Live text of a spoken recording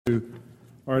to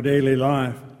our daily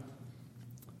life.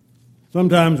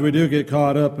 Sometimes we do get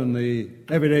caught up in the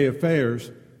everyday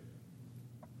affairs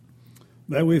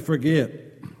that we forget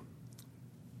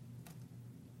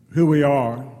who we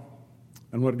are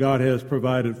and what God has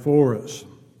provided for us.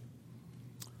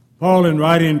 Paul, in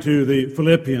writing to the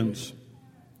Philippians,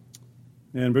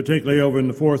 and particularly over in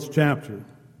the 4th chapter,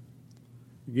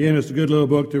 again, it's a good little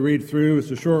book to read through. It's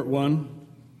a short one.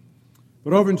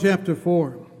 But over in chapter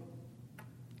 4,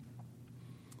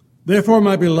 "Therefore,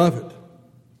 my beloved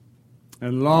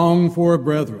and longed for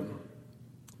brethren,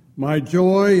 my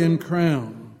joy and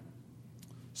crown,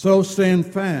 so stand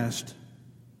fast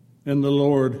in the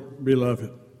Lord,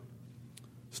 beloved."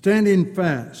 Standing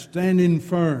fast, standing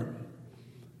firm,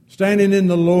 standing in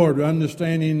the Lord,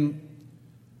 understanding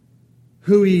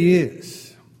who He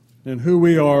is and who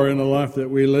we are in the life that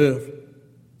we live.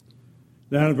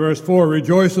 Down in verse 4,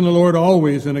 "Rejoice in the Lord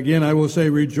always," and again I will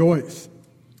say rejoice.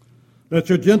 "Let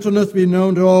your gentleness be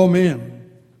known to all men.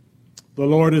 The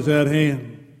Lord is at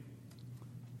hand.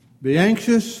 Be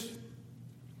anxious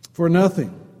for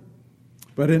nothing,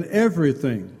 but in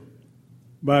everything,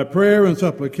 by prayer and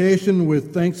supplication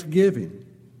with thanksgiving,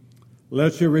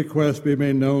 let your requests be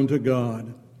made known to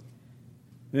God.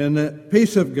 And the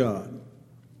peace of God,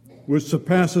 which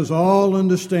surpasses all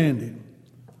understanding,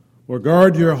 will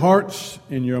guard your hearts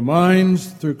and your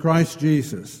minds through Christ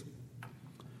Jesus.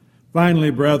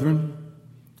 Finally, brethren,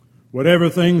 whatever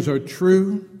things are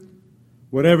true,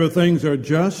 whatever things are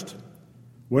just,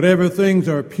 whatever things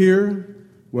are pure,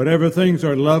 whatever things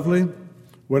are lovely,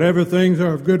 whatever things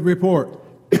are of good report,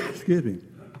 excuse me,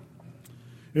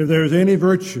 if there is any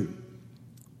virtue,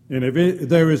 and if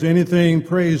there is anything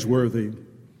praiseworthy,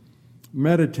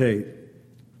 meditate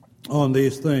on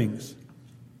these things.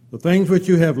 The things which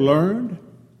you have learned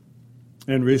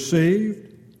and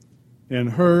received and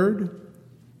heard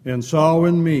and saw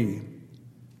in me,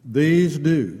 these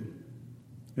do,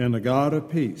 and the God of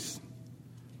peace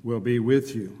will be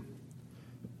with you."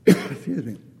 Excuse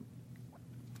me.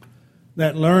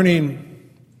 That learning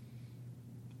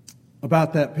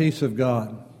about that peace of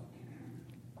God.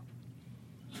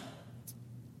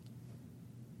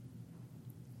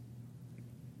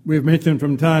 We've mentioned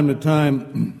from time to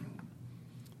time,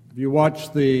 if you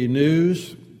watch the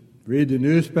news, read the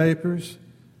newspapers,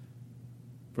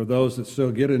 for those that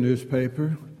still get a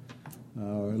newspaper,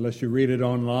 unless you read it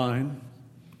online,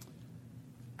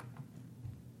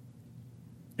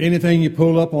 anything you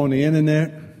pull up on the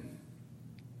internet,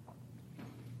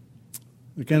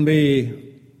 it can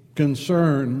be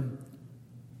concern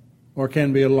or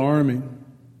can be alarming,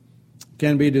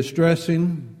 can be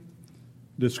distressing,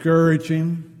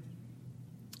 discouraging,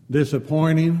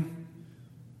 disappointing.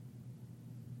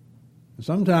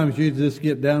 Sometimes you just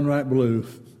get downright blue.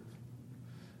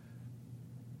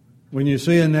 When you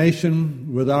see a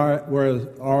nation with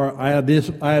our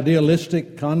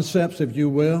idealistic concepts, if you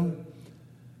will,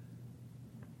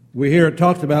 we hear it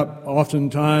talked about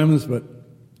oftentimes, but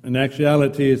in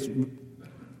actuality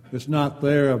it's not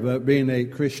there about being a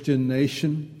Christian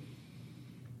nation.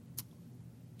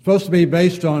 It's supposed to be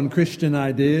based on Christian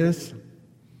ideas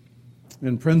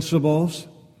and principles,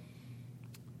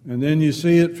 and then you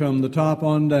see it from the top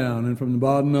on down and from the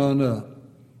bottom on up.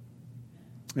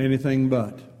 Anything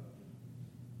but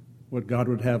what God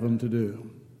would have them to do.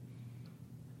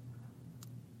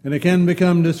 And it can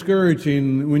become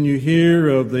discouraging when you hear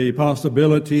of the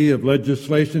possibility of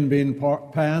legislation being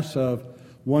passed of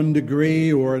one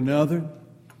degree or another,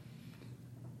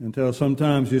 until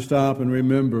sometimes you stop and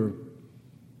remember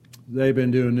they've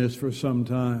been doing this for some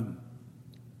time.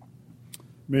 I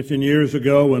mentioned years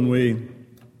ago when we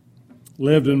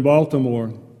lived in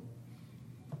Baltimore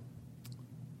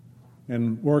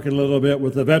and working a little bit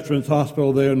with the Veterans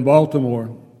Hospital there in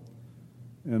Baltimore,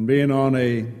 and being on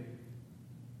a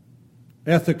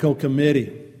ethical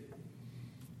committee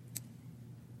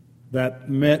that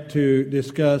met to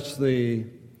discuss the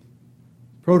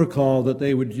protocol that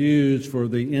they would use for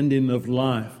the ending of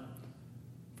life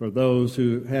for those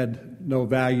who had no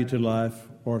value to life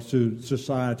or to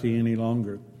society any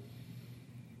longer.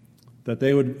 That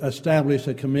they would establish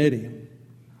a committee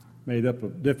made up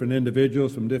of different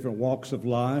individuals from different walks of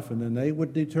life, and then they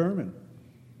would determine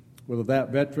whether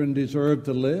that veteran deserved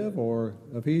to live or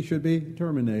if he should be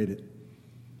terminated.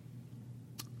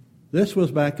 This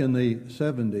was back in the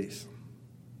 70s.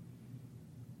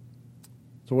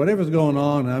 So whatever's going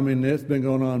on, I mean, it's been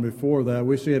going on before that.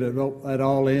 We see it at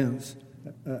all ends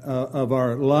of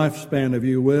our lifespan, if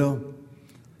you will.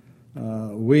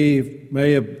 We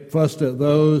may have fussed at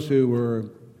those who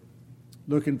were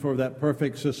looking for that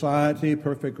perfect society,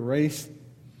 perfect race,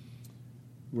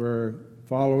 where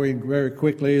following very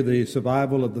quickly the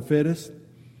survival of the fittest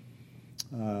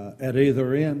at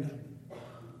either end.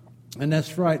 And that's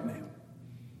frightening.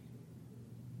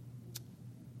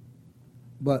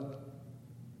 But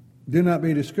do not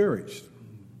be discouraged.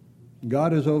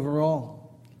 God is over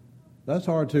all. That's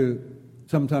hard to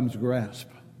sometimes grasp.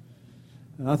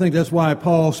 And I think that's why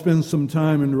Paul spends some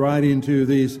time in writing to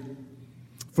these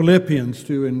Philippians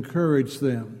to encourage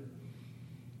them.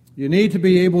 You need to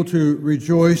be able to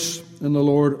rejoice in the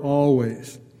Lord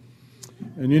always.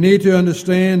 And you need to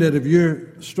understand that if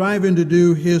you're striving to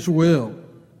do His will,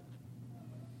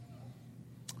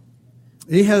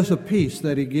 He has a peace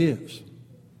that He gives.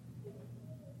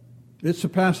 It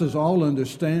surpasses all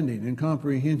understanding and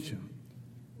comprehension.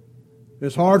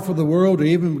 It's hard for the world to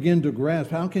even begin to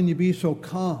grasp. How can you be so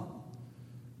calm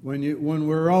when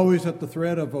we're always at the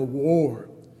threat of a war?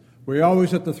 We're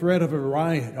always at the threat of a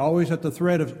riot, always at the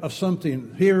threat of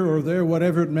something here or there,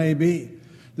 whatever it may be.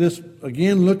 This,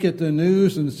 again, look at the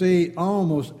news and see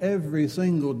almost every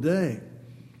single day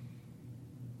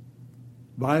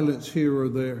violence here or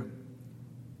there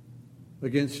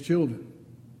against children.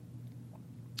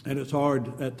 And it's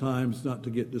hard at times not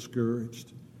to get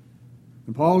discouraged.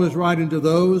 And Paul is writing to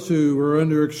those who were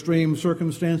under extreme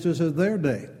circumstances of their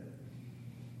day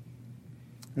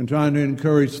and trying to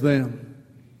encourage them.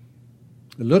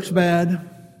 It looks bad,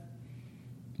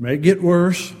 may get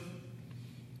worse,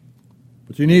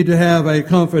 but you need to have a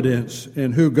confidence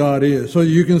in who God is so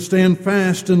you can stand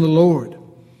fast in the Lord.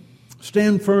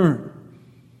 Stand firm.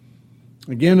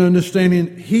 Again,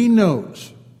 understanding He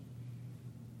knows.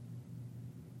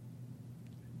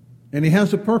 And He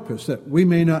has a purpose that we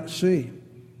may not see.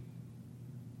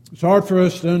 It's hard for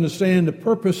us to understand the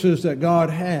purposes that God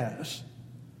has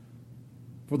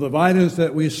for the violence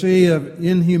that we see of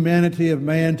inhumanity of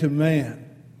man to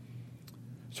man.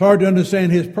 It's hard to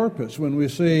understand His purpose when we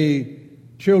see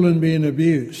children being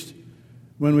abused,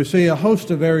 when we see a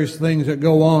host of various things that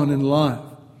go on in life.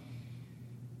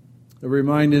 They're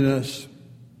reminding us,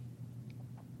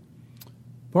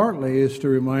 partly is to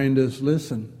remind us,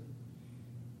 listen,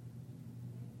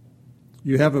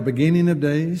 you have a beginning of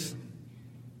days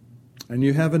and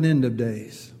you have an end of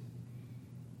days.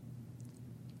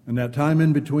 And that time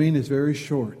in between is very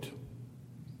short.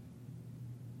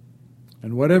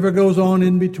 And whatever goes on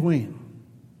in between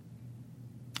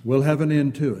will have an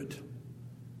end to it.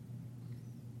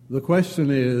 The question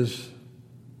is,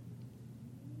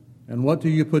 and what do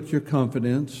you put your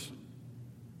confidence?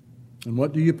 And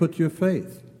what do you put your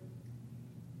faith?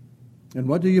 And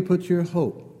what do you put your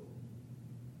hope?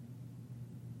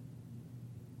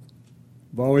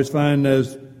 I've always found,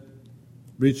 as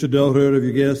reached adulthood,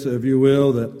 if you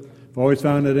will, that I've always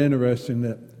found it interesting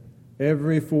that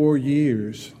every 4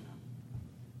 years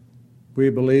we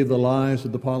believe the lies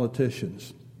of the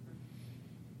politicians.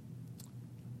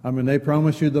 I mean, they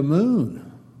promise you the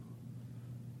moon.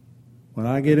 When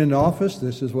I get into office,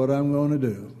 this is what I'm going to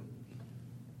do.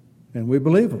 And we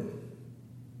believe them.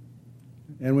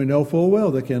 And we know full well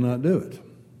they cannot do it.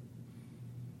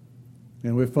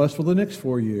 And we fuss for the next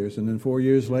 4 years, and then 4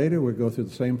 years later we go through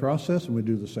the same process and we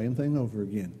do the same thing over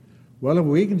again. Well, if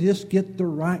we can just get the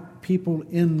right people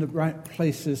in the right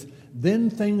places, then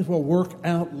things will work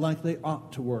out like they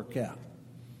ought to work out.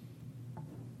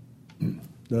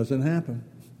 Doesn't happen.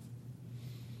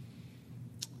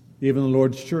 Even the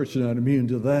Lord's church is not immune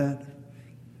to that.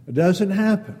 It doesn't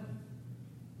happen.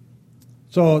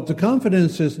 So the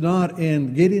confidence is not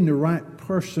in getting the right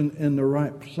person in the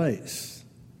right place.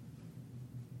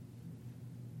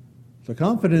 The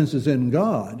confidence is in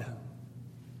God,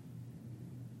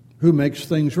 who makes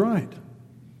things right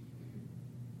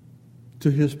to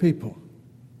His people.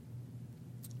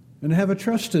 And have a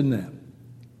trust in that.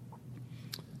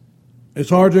 It's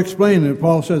hard to explain, and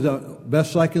Paul says,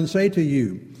 best I can say to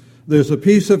you, there's a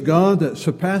peace of God that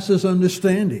surpasses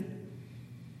understanding,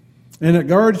 and it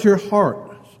guards your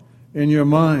heart and your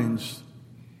minds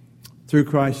through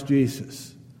Christ Jesus.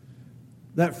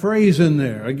 That phrase in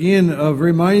there, again, of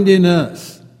reminding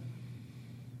us,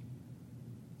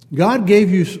 God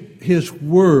gave you His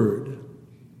Word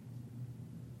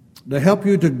to help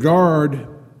you to guard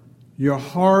your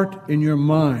heart and your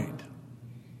mind.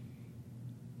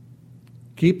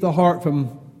 Keep the heart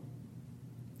from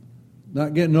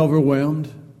not getting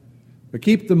overwhelmed, but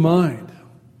keep the mind.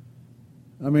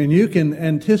 I mean, you can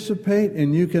anticipate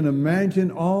and you can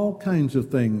imagine all kinds of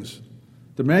things.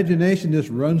 The imagination just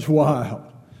runs wild.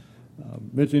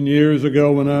 Mentioned years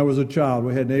ago when I was a child,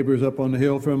 we had neighbors up on the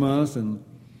hill from us, and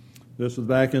this was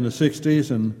back in the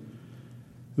 60s, and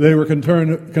they were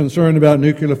concerned about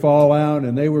nuclear fallout,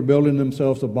 and they were building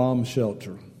themselves a bomb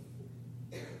shelter.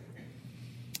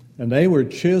 And they were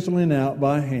chiseling out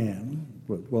by hand,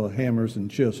 well, hammers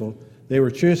and chisel. They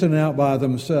were chiseling out by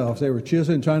themselves. They were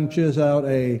trying to chisel out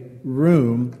a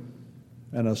room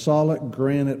and a solid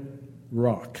granite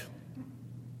rock.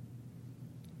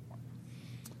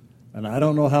 And I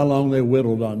don't know how long they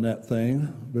whittled on that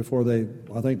thing before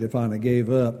I think they finally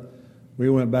gave up. We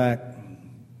went back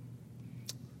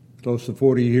close to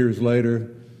 40 years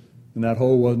later, and that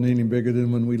hole wasn't any bigger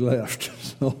than when we left.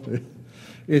 So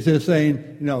it's just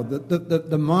saying,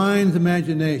 the mind's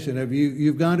imagination of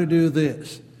you've got to do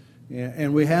this.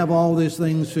 And we have all these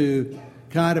things to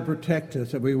kind of protect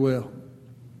us, if we will.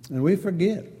 And we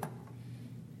forget.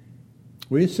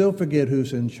 We still forget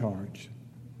who's in charge.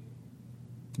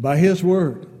 By His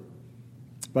Word.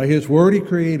 By His Word He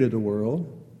created the world.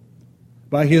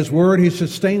 By His Word He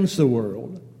sustains the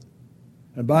world.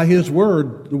 And by His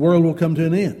Word, the world will come to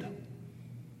an end.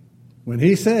 When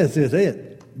He says it's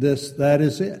it, that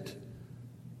is it.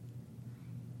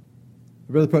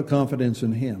 I'd rather put confidence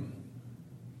in Him.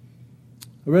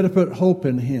 I'd rather put hope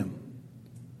in Him.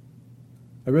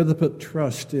 I'd rather put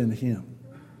trust in Him.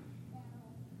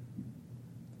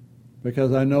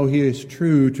 Because I know He is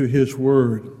true to His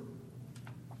Word.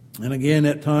 And again,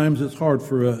 at times it's hard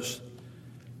for us.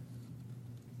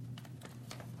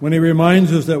 When He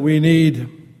reminds us that we need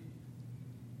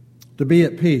to be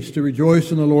at peace, to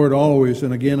rejoice in the Lord always.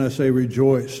 And again, I say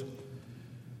rejoice.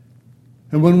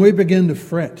 And when we begin to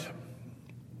fret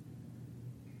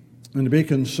and to be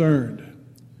concerned,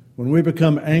 when we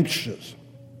become anxious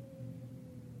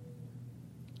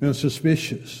and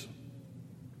suspicious,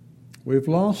 we've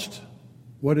lost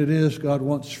what it is God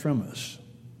wants from us.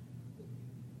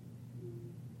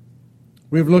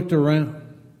 We've looked around.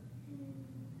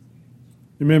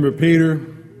 Remember Peter,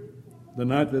 the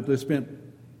night that they spent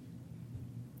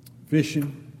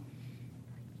fishing,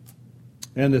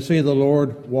 and to see the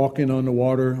Lord walking on the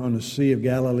water on the Sea of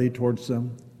Galilee towards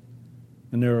them,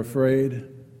 and they're afraid.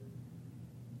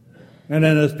 And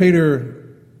then as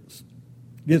Peter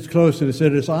gets close, and he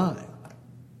said, "It's I."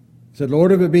 He said,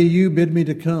 "Lord, if it be you, bid me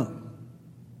to come."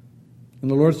 And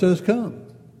the Lord says, "Come."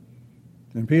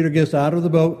 And Peter gets out of the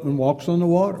boat and walks on the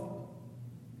water.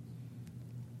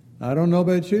 I don't know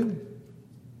about you.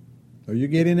 Are you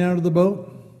getting out of the boat?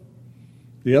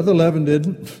 The other 11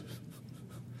 didn't.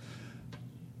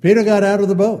 Peter got out of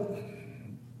the boat.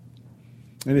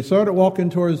 And he started walking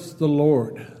towards the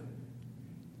Lord.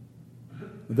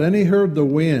 Then he heard the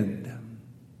wind.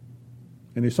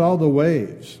 And he saw the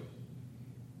waves.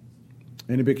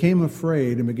 And he became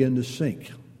afraid and began to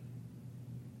sink.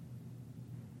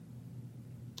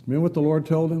 Remember what the Lord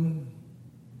told him?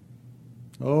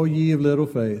 "Oh, ye of little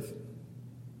faith,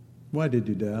 why did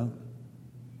you doubt?"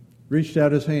 Reached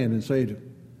out his hand and saved him.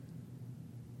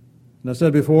 And I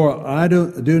said before, I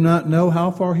do not know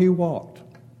how far he walked.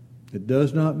 It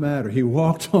does not matter. He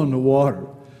walked on the water.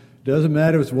 It doesn't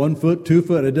matter if it's 1 foot, 2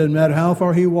 foot. It doesn't matter how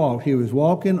far he walked. He was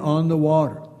walking on the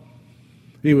water.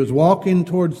 He was walking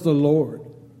towards the Lord.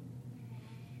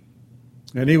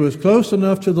 And he was close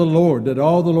enough to the Lord that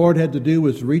all the Lord had to do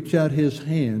was reach out His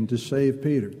hand to save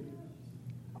Peter.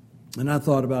 And I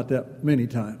thought about that many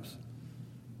times.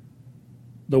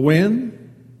 The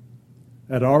wind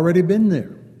had already been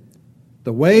there.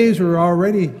 The waves were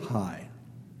already high.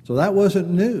 So that wasn't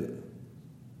new.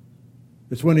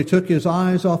 It's when he took his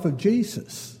eyes off of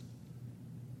Jesus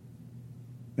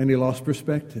and he lost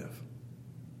perspective.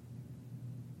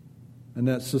 And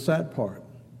that's the sad part.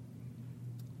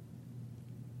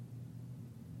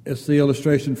 It's the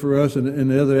illustration for us in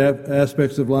the other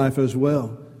aspects of life as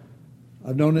well.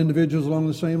 I've known individuals along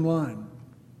the same line.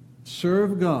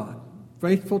 Serve God,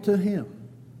 faithful to Him.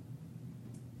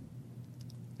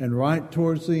 And right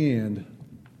towards the end,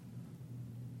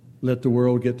 let the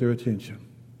world get their attention.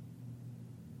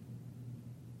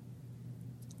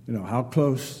 How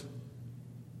close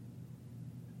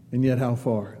and yet how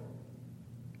far.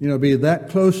 Be that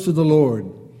close to the Lord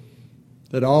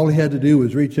that all he had to do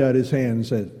was reach out his hand and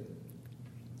say,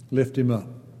 lift him up.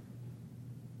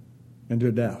 And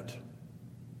to doubt.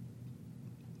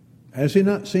 Has He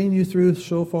not seen you through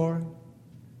so far?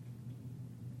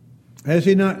 Has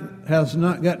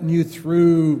not gotten you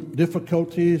through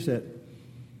difficulties that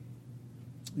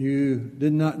you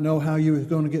did not know how you were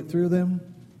going to get through them?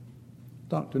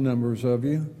 Talk to numbers of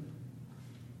you.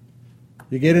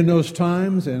 You get in those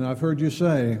times, and I've heard you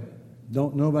say,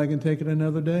 don't know if I can take it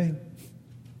another day.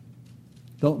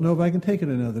 Don't know if I can take it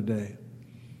another day.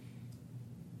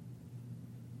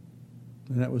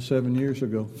 And that was 7 years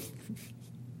ago.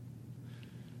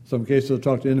 Some cases I've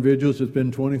talked to individuals, it's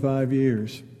been 25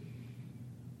 years.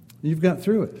 You've got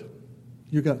through it.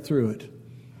 You got through it.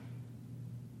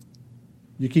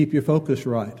 you keep your focus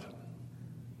right.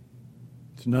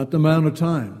 It's not the amount of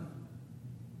time.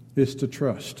 It's to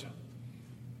trust.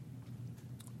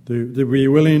 To be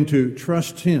willing to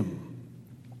trust Him.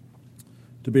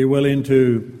 To be willing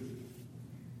to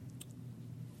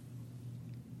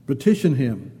petition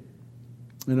Him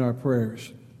in our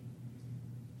prayers.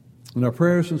 In our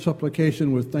prayers and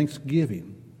supplication with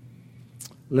thanksgiving,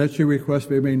 let your requests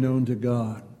be made known to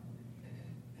God.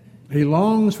 He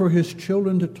longs for His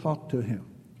children to talk to Him.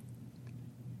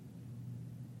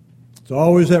 It's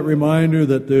always that reminder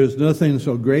that there's nothing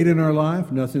so great in our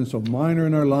life, nothing so minor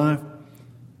in our life,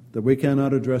 that we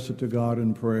cannot address it to God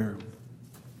in prayer.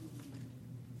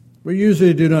 We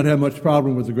usually do not have much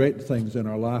problem with the great things in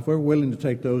our life. We're willing to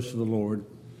take those to the Lord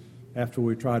after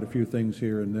we've tried a few things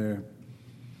here and there.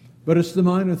 But it's the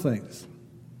minor things.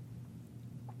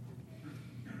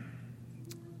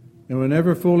 And we'll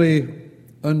never fully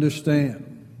understand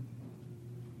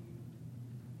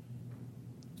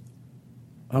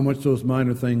how much those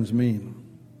minor things mean.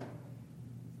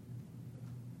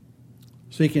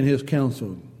 Seeking His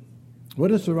counsel.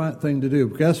 What is the right thing to do?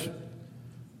 Because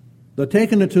the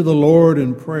taking it to the Lord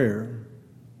in prayer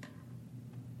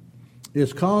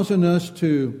is causing us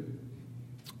to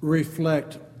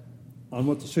reflect on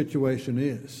what the situation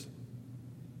is.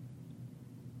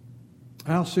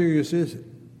 How serious is it?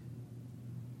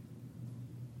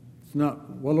 It's not,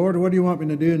 well, Lord, what do you want me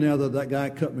to do now that guy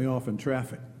cut me off in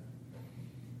traffic?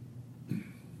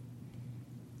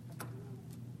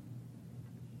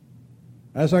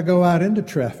 As I go out into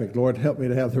traffic, Lord, help me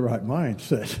to have the right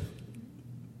mindset,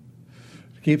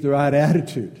 to keep the right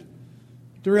attitude,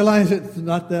 to realize it's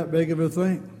not that big of a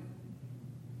thing.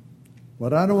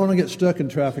 But I don't want to get stuck in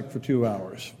traffic for 2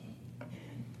 hours,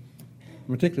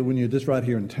 particularly when you're just right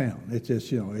here in town. It's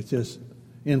just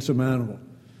insurmountable.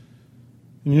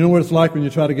 And you know what it's like when you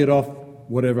try to get off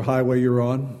whatever highway you're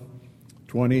on,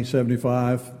 20,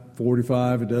 75,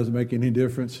 45, it doesn't make any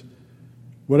difference.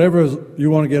 Whatever you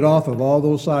want to get off of, all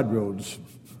those side roads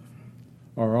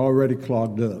are already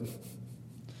clogged up.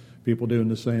 People doing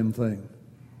the same thing.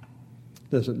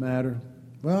 Does it matter?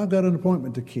 Well, I've got an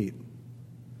appointment to keep.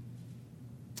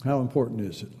 How important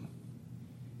is it?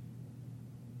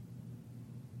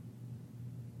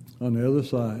 On the other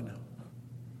side,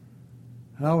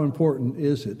 how important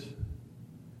is it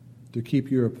to keep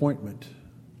your appointment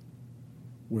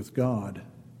with God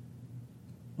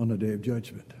on the day of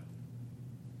judgment?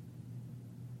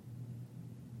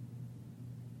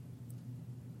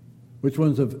 Which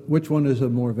one is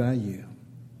of more value?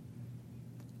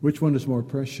 Which one is more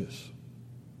precious?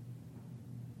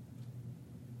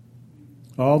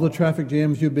 All the traffic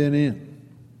jams you've been in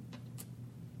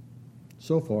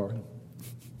so far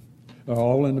are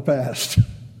all in the past.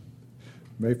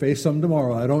 May face some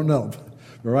tomorrow, I don't know.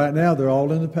 But right now, they're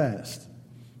all in the past.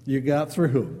 You got through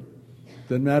them.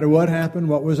 Doesn't matter what happened,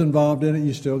 what was involved in it,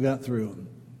 you still got through them.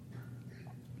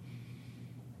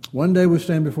 One day we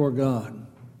stand before God.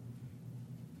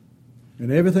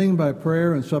 And everything by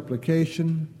prayer and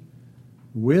supplication,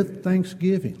 with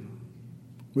thanksgiving,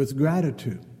 with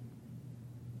gratitude.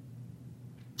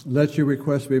 Let your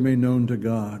requests be made known to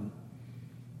God.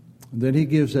 And then He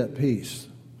gives that peace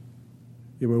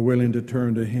if we're willing to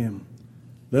turn to Him.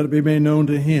 Let it be made known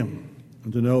to Him,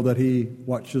 and to know that He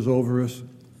watches over us,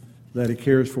 that He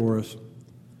cares for us,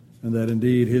 and that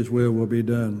indeed His will be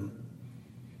done.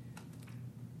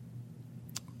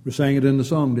 We sang it in the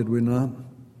song, did we not?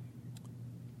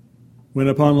 When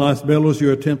upon life's billows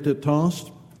you are tempted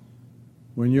tossed,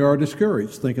 when you are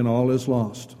discouraged, thinking all is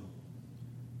lost,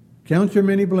 count your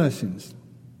many blessings,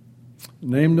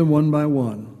 name them one by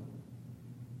one,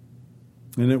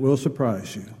 and it will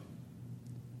surprise you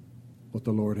what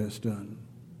the Lord has done.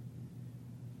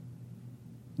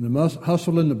 In the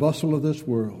hustle and the bustle of this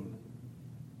world,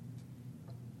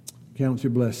 count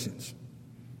your blessings.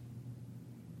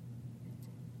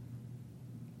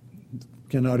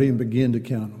 Cannot even begin to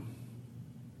count them.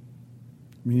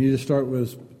 I mean, you just start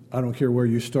with, I don't care where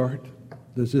you start.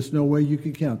 There's just no way you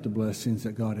can count the blessings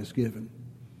that God has given.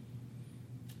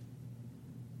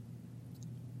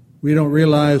 We don't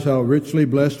realize how richly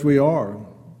blessed we are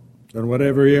in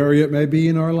whatever area it may be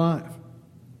in our life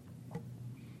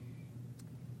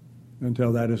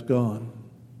until that is gone.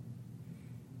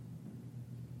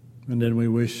 And then we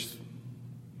wish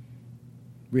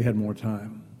we had more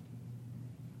time.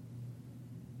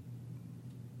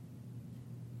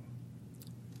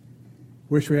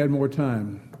 Wish we had more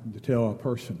time to tell a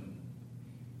person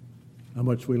how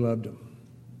much we loved them,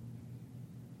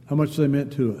 how much they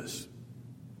meant to us,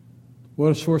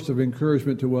 what a source of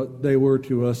encouragement to what they were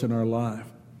to us in our life.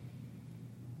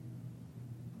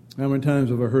 How many times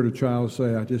have I heard a child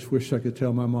say, I just wish I could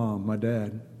tell my mom, my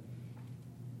dad,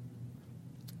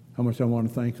 how much I want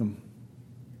to thank them.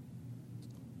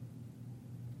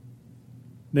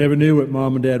 Never knew what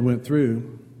mom and dad went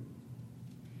through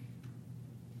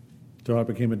until I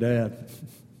became a dad.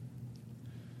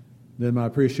 Then my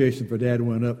appreciation for dad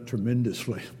went up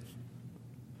tremendously.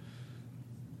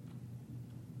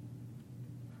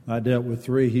 I dealt with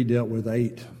 3, he dealt with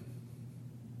 8.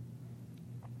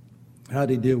 How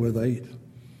did he deal with 8?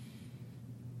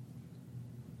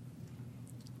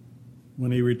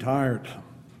 When he retired,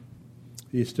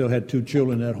 he still had 2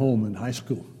 children at home in high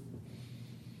school.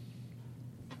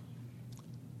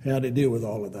 How did he deal with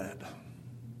all of that?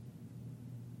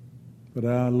 But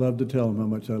I love to tell him how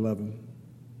much I love him.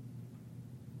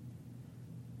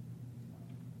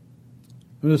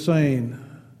 I'm just saying,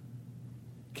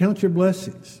 count your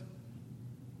blessings.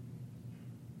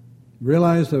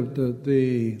 Realize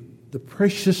the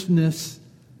preciousness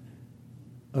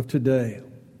of today.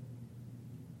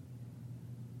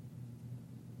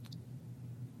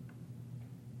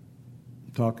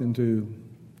 Talking to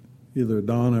either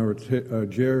Donna or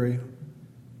Jerry,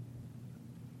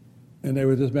 and they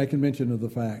were just making mention of the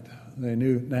fact they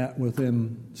knew Nat was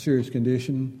in serious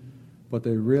condition, but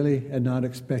they really had not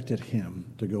expected him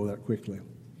to go that quickly.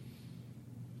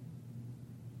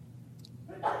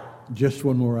 Just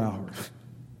 1 more hour.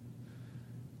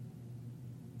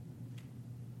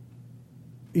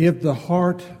 If the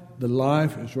heart, the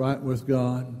life is right with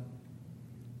God,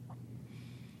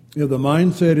 if the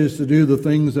mindset is to do the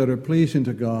things that are pleasing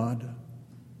to God,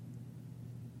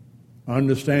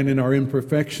 understanding our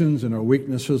imperfections and our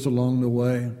weaknesses along the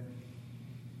way,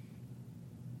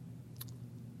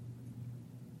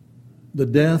 the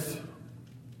death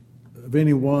of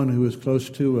anyone who is close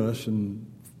to us, and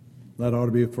that ought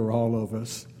to be for all of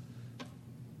us,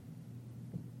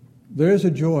 there is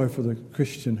a joy for the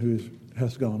Christian who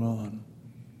has gone on.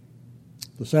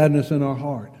 The sadness in our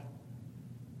heart.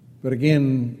 But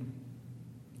again,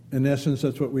 in essence,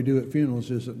 that's what we do at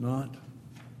funerals, is it not?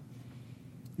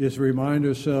 Is to remind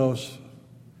ourselves,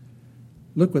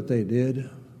 look what they did.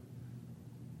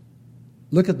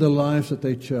 Look at the lives that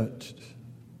they touched.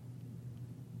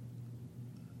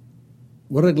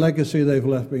 What a legacy they've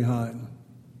left behind.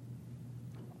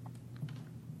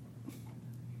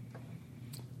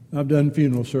 I've done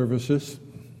funeral services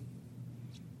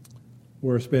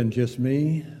where it's been just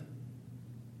me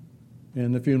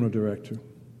and the funeral director.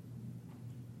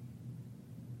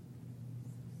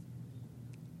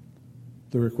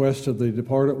 The request of the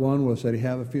departed one was that he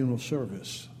have a funeral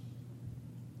service,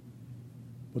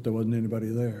 but there wasn't anybody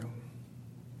there.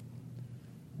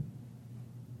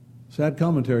 Sad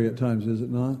commentary at times, is it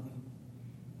not?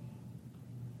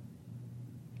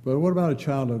 But what about a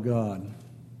child of God?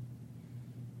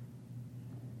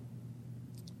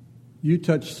 You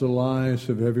touch the lives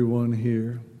of everyone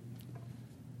here.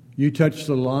 You touch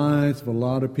the lives of a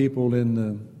lot of people in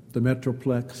the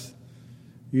Metroplex.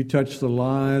 You touch the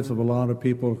lives of a lot of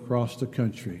people across the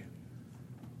country.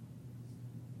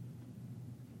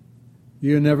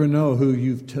 You never know who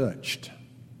you've touched,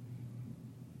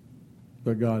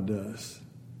 but God does.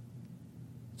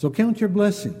 So count your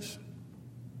blessings,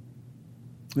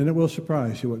 and it will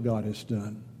surprise you what God has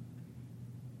done.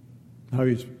 How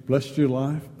He's blessed your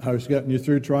life, how He's gotten you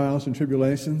through trials and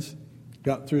tribulations.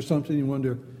 Got through something, you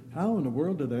wonder, how in the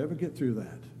world did I ever get through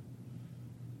that?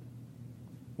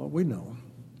 Well, we know.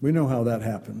 We know how that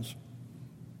happens.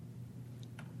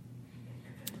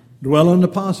 Dwell on the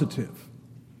positive.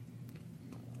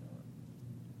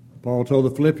 Paul told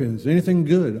the Philippians, anything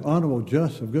good, honorable,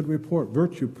 just, of good report,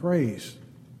 virtue, praise,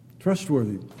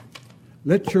 trustworthy.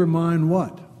 Let your mind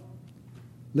what?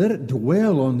 Let it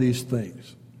dwell on these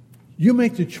things. You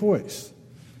make the choice.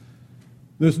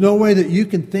 There's no way that you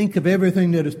can think of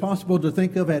everything that is possible to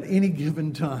think of at any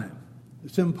given time.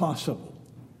 It's impossible.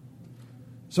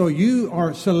 So you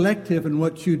are selective in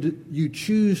what you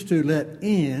choose to let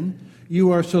in.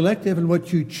 You are selective in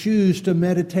what you choose to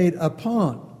meditate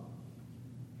upon.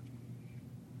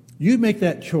 You make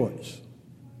that choice.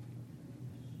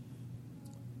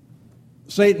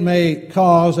 Satan may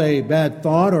cause a bad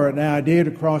thought or an idea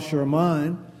to cross your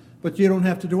mind, but you don't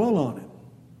have to dwell on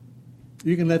it.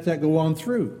 You can let that go on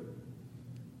through.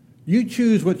 You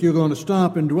choose what you're going to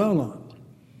stop and dwell on.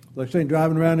 Like saying,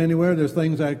 driving around anywhere, there's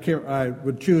things I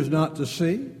would choose not to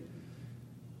see,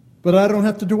 but I don't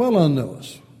have to dwell on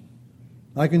those.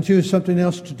 I can choose something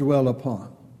else to dwell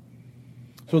upon.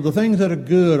 So the things that are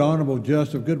good, honorable,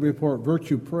 just, of good report,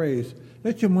 virtue, praise,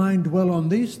 let your mind dwell on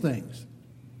these things,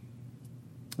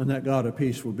 and that God of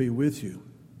peace will be with you.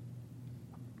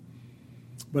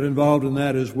 But involved in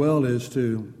that as well is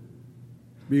to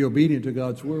Be obedient to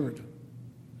God's word.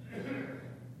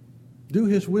 Do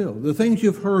his will. The things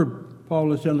you've heard,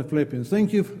 Paul is telling the Philippians,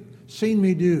 things you've seen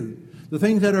me do, the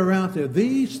things that are out there,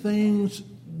 these things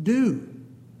do,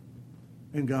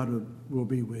 and God will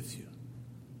be with you.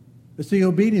 It's the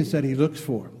obedience that he looks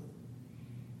for.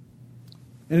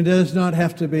 And it does not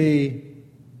have to be,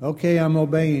 okay, I'm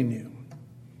obeying you.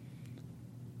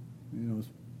 You know,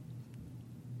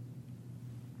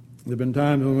 there have been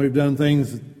times when we've done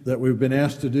things that we've been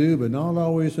asked to do, but not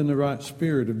always in the right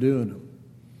spirit of doing them.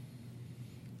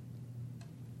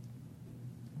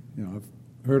 You know,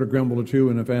 I've heard a grumble or two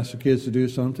when I've asked the kids to do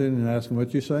something and ask them,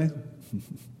 what you say?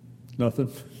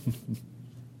 Nothing.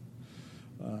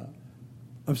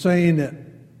 I'm saying that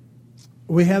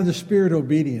we have the spirit of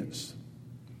obedience.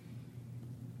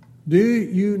 Do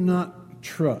you not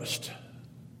trust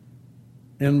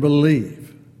and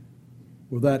believe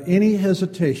without any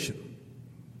hesitation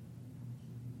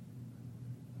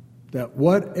that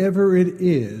whatever it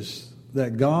is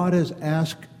that God has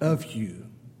asked of you,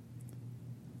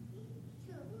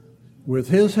 with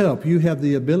his help, you have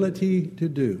the ability to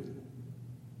do?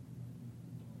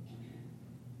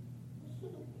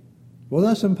 Well,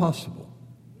 that's impossible.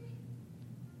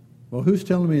 Well, who's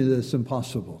telling me that it's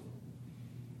impossible?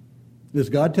 Is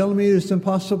God telling me it's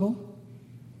impossible?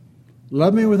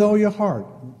 Love me with all your heart.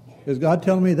 Is God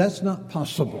telling me that's not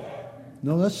possible?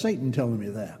 No, that's Satan telling me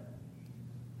that.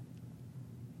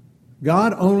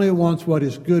 God only wants what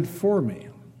is good for me.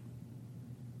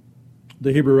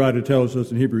 The Hebrew writer tells us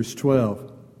in Hebrews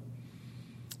 12.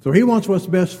 So he wants what's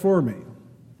best for me.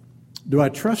 Do I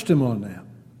trust him on that?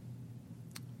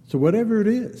 So whatever it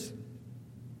is,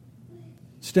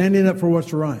 standing up for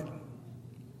what's right,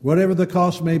 whatever the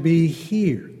cost may be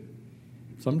here.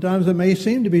 Sometimes it may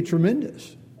seem to be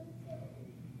tremendous.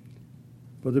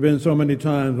 But there have been so many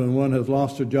times when one has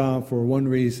lost a job for one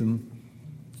reason,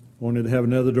 wanted to have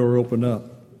another door open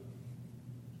up.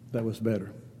 That was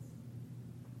better.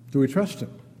 Do we trust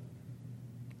him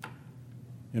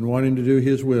in wanting to do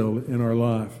his will in our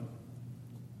life?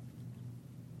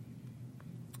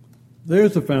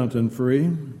 There's a fountain free.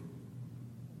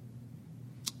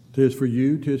 'Tis for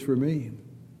you, 'tis for me.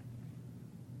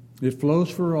 It flows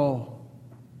for all.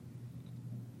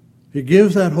 It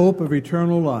gives that hope of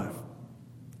eternal life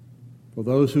for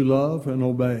those who love and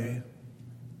obey,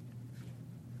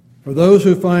 for those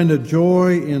who find a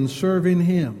joy in serving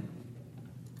him,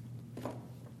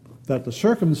 that the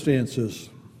circumstances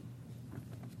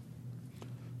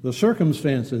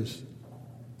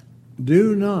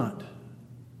do not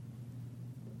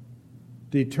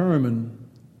determine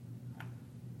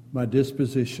my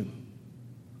disposition.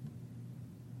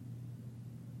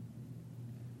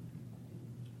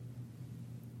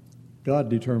 God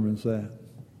determines that.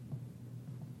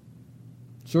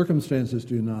 Circumstances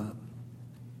do not.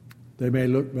 They may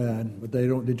look bad, but they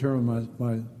don't determine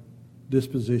my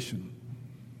disposition.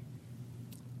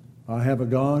 I have a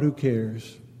God who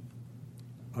cares,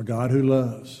 a God who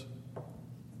loves,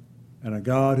 and a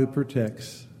God who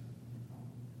protects,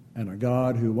 and a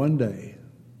God who one day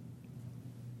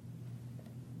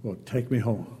will take me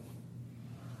home.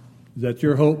 Is that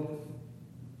your hope?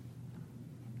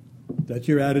 Is that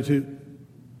your attitude?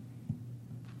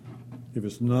 If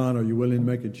it's not, are you willing to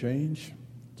make a change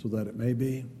so that it may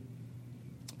be?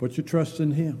 Put your trust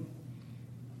in him.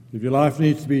 If your life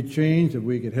needs to be changed, if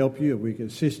we could help you, if we could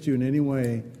assist you in any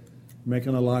way,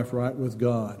 making a life right with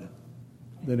God,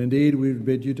 then indeed we would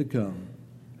bid you to come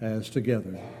as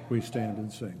together we stand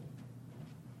and sing.